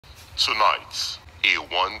Tonight, a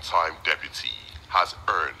one-time deputy has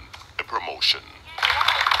earned a promotion.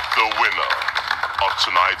 The winner of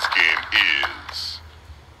tonight's game is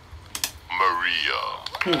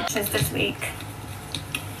Maria. Since this week,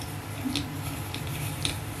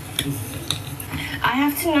 I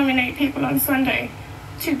have to nominate people on Sunday.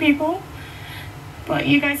 2 people. But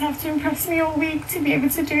you guys have to impress me all week to be able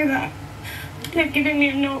to do that. They've given me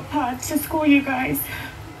a notepad to score you guys.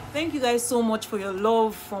 Thank you guys so much for your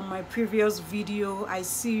love from my previous video. I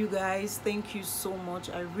see you guys. Thank you so much.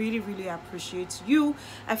 I really appreciate you.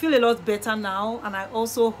 I feel a lot better now, and I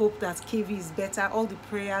also hope that KV is better. All the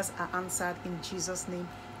prayers are answered in Jesus' name.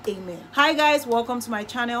 Amen. Hi guys, welcome to my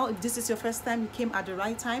channel. If this is your first time, you came at the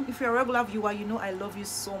right time. If you're a regular viewer, you know I love you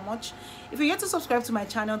so much. If you're yet to subscribe to my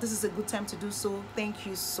channel, this is a good time to do so. Thank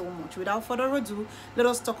you so much. Without further ado, let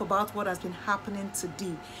us talk about what has been happening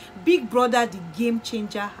today. Big Brother, the game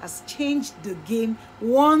changer, has changed the game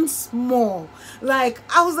once more. Like,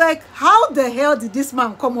 I was like, how the hell did this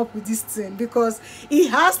man come up with this thing? Because he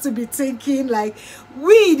has to be thinking, like,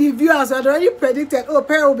 we the viewers had already predicted, oh,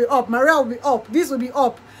 Perry will be up, Maria will be up, this will be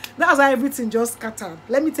up. That's how everything just scattered.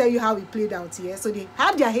 Let me tell you how it played out here. So they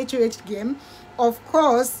had their HOH game. Of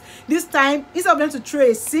course, this time, instead of them to throw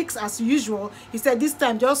a 6 as usual, he said this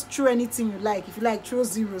time just throw anything you like. If you like, throw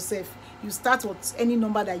 0 safe. You start with any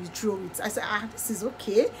number that you throw it. I said, this is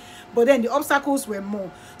okay. But then the obstacles were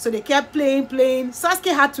more. So they kept playing.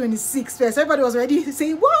 Sasuke had 26 first. Everybody was already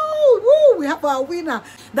saying, whoa, whoa, we have our winner.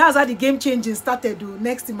 That's how the game changing started. Though.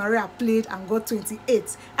 Next thing, Maria played and got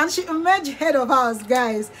 28. And she emerged head of house,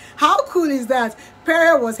 guys. How cool is that?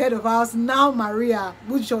 Perry was head of house, now Maria,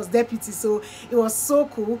 which was deputy. So it was so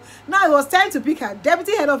cool. Now it was time to pick her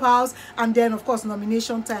deputy head of house, and then of course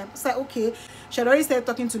nomination time. It's like, okay, she had already started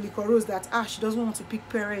talking to Licoros that she doesn't want to pick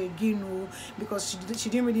Perry again, no, because she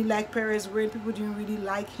didn't really like Perry's reign. People didn't really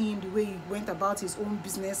like him, the way he went about his own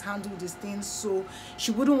business, handled these things. So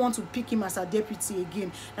she wouldn't want to pick him as a deputy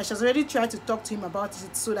again. And she has already tried to talk to him about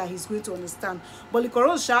it so that he's going to understand. But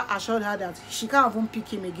Licoros assured her that she can't even pick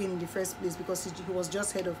him again in the first place because he was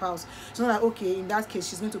just head of house. So like, okay, in that case,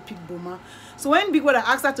 she's going to pick Boma. So when Big Brother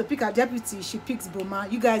asked her to pick her deputy, she picks Boma.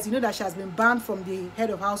 You guys, you know that she has been banned from the head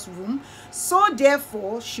of house room. So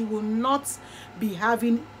therefore, she will not be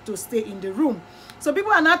having to stay in the room. So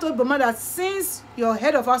people are now told Boma that since your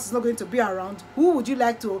head of house is not going to be around, who would you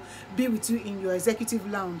like to be with you in your executive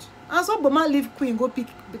lounge? And so Boma leave Queen, go pick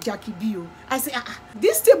Jackie Bio. I say,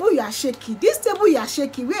 this table you are shaky. This table you are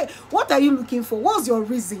shaky. Wait, what are you looking for? What's your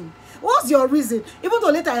reason? What's your reason? Even though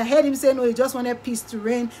later I heard him say, no, he just wanted peace to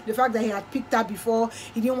reign. The fact that he had picked her before,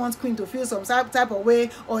 he didn't want Queen to feel some type of way,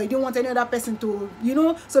 or he didn't want any other person to, you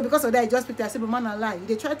know. So because of that, he just picked her. I said, but man, I lie.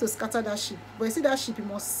 They tried to scatter that ship. But you see, that ship, he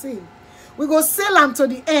must sail. We go sail him to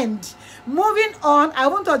the end. Moving on, I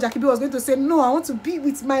won't thought Jackie B was going to say, no, I want to be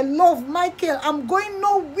with my love, Michael. I'm going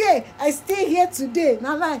nowhere. I stay here today.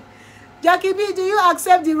 Now, like, Jackie B, do you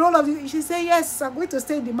accept the role of the... She said, yes, I'm going to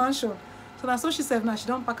stay in the mansion. So that's what she said. Now she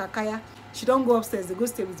don't pack a kaya. She don't go upstairs. They go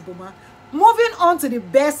stay with Boma. Moving on to the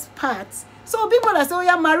best part. So people that say, oh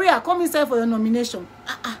yeah, Maria, come inside for your nomination.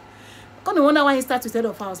 I don't wonder why he started with head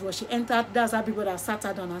of house. But she entered. That's how people that sat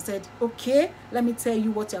her down and said, okay, let me tell you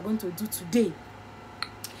what you're going to do today.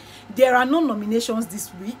 There are no nominations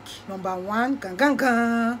this week. Number 1, gang, gang,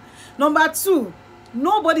 gang. Number 2,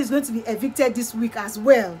 nobody is going to be evicted this week as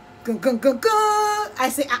well. Gang, gang, gang, gang. I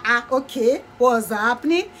say, okay, what's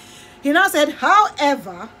happening? He now said,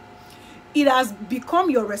 however, it has become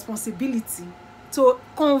your responsibility to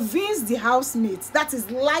convince the housemates, that is,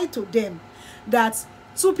 lie to them, that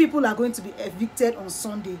 2 people are going to be evicted on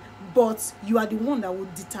Sunday, but you are the one that will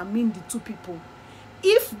determine the 2 people.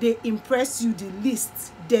 If they impress you the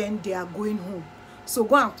least, then they are going home. So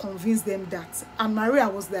go and convince them that. And Maria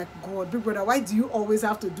was like, God, Big Brother, why do you always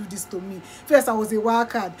have to do this to me? First, I was a wild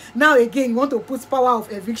card. Now again, you want to put power of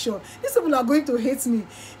eviction. These people are going to hate me.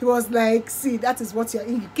 He was like, see, that is what you're...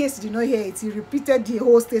 In case you did not hear it, he repeated the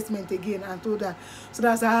whole statement again and told her. So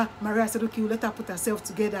that's how Maria said, okay, we'll let her put herself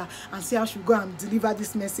together and see how she'll go and deliver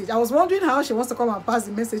this message. I was wondering how she wants to come and pass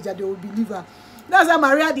the message that they will believe her. That's how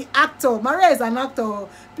Maria, the actor. Maria is an actor.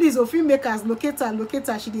 Please, oh, filmmakers, locate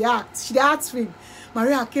her. She the act. She the arts film.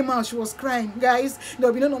 Maria came out, she was crying. Guys, there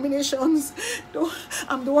will be no nominations. No,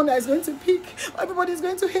 I'm the one that is going to pick. Everybody's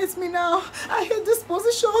going to hate me now. I hate this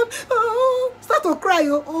position. Oh, start to cry.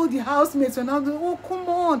 Oh, the housemates were now, oh, come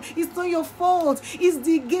on. It's not your fault. It's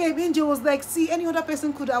the game. Angel was like, see, any other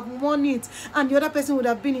person could have won it. And the other person would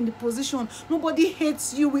have been in the position. Nobody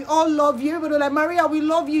hates you. We all love you. Everybody like, Maria, we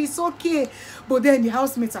love you. It's okay. But then the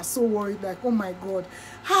housemates are so worried. Like, oh my God.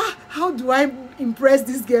 How do I impress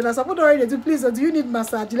this girl? I suppose already do. Please, or do you need need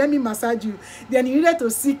massage, let me massage you. Then you needed to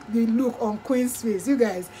seek the look on Queen's face. You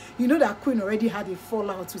guys, you know that Queen already had a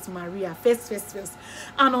fallout with Maria. First.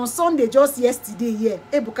 And on Sunday, just yesterday, yeah,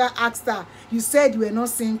 Ebuka asked her, you said you were not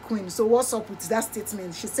seeing Queen, so what's up with that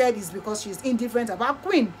statement? She said it's because she's indifferent about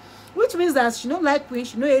Queen, which means that she don't like Queen,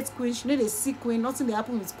 she don't hate Queen, she know they see Queen, nothing they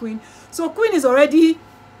happen with Queen. So Queen is already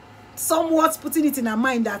somewhat putting it in her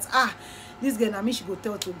mind that this girl, I mean, she go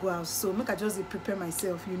tell to go out, so make her just prepare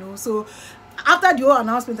myself, you know. So after the whole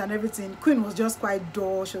announcement and everything, Queen was just quite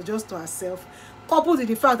dull. She was just to herself, coupled with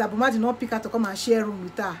the fact that Boma did not pick her to come and share room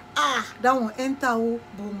with her. That one enter. Oh,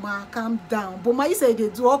 Boma, calm down. Boma, you said they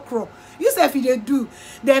do okra. You said if they do.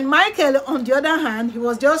 Then Michael, on the other hand, he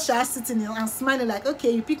was just sitting and smiling like,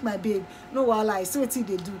 okay, you pick my babe. No, while I see what they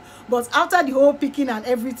do. But after the whole picking and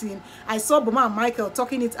everything, I saw Boma and Michael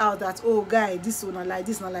talking it out that, oh, guy, this one not like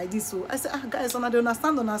this, not like this. So I said, guys, I don't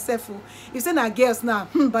understand on herself. You say na girls now.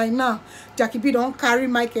 By now, Jackie B don't carry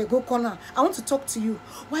Michael, go corner. I want to talk to you.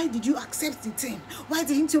 Why did you accept the thing? Why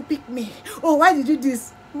didn't you pick me? Oh, why did you do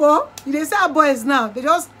this? But they say our boys now, they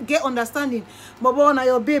just get understanding. But now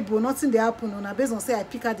your babe, nothing they happen on her based on say I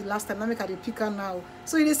pick her the last time, now make her the pick her now.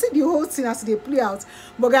 So they see the whole thing as they play out.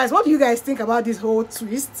 But guys, what do you guys think about this whole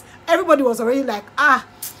twist? Everybody was already like,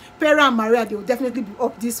 Pera and Maria, they will definitely be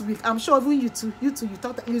up this week. I'm sure even you too,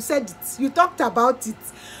 you said it, you talked about it.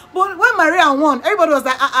 But when Maria won, everybody was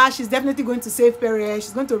like, she's definitely going to save Pere,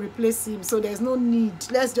 she's going to replace him, so there's no need.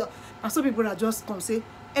 Let's just, and some people are just come say,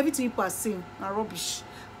 everything people are saying are rubbish.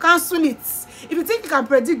 Cancel it. If you think you can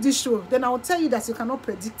predict this show, then I will tell you that you cannot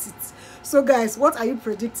predict it. So guys, what are you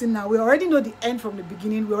predicting now? We already know the end from the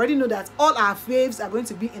beginning. We already know that all our faves are going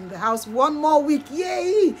to be in the house one more week.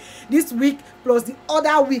 Yay! This week plus the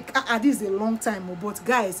other week. This is a long time. But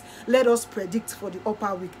guys, let us predict for the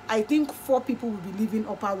upper week. I think 4 people will be leaving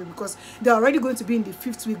upper week because they're already going to be in the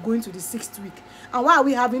 5th week, going to the 6th week. And why are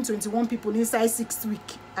we having 21 people inside 6th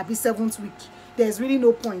week? I'll be 7th week. There's really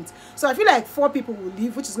no point. So I feel like 4 people will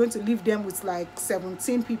leave, which is going to leave them with like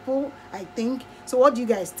 17 people, I think. So what do you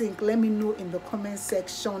guys think? Let me know in the comment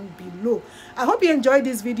section below. I hope you enjoyed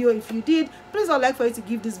this video. If you did, please I'd like for you to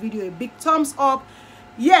give this video a big thumbs up.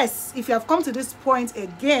 Yes, if you have come to this point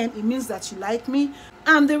again, it means that you like me.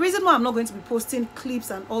 And the reason why I'm not going to be posting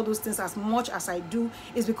clips and all those things as much as I do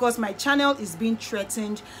is because my channel is being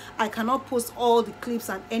threatened. I cannot post all the clips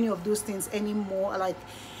and any of those things anymore. Like,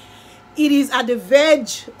 it is at the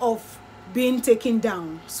verge of being taken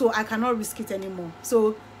down, so I cannot risk it anymore.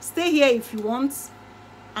 So stay here if you want,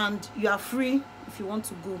 and you are free if you want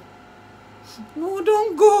to go. No,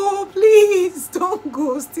 don't go, please, don't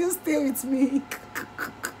go, still stay with me.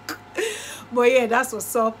 But yeah, that's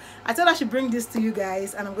what's up. I thought I should bring this to you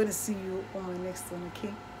guys, and I'm going to see you on my next one.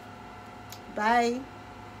 Okay, bye.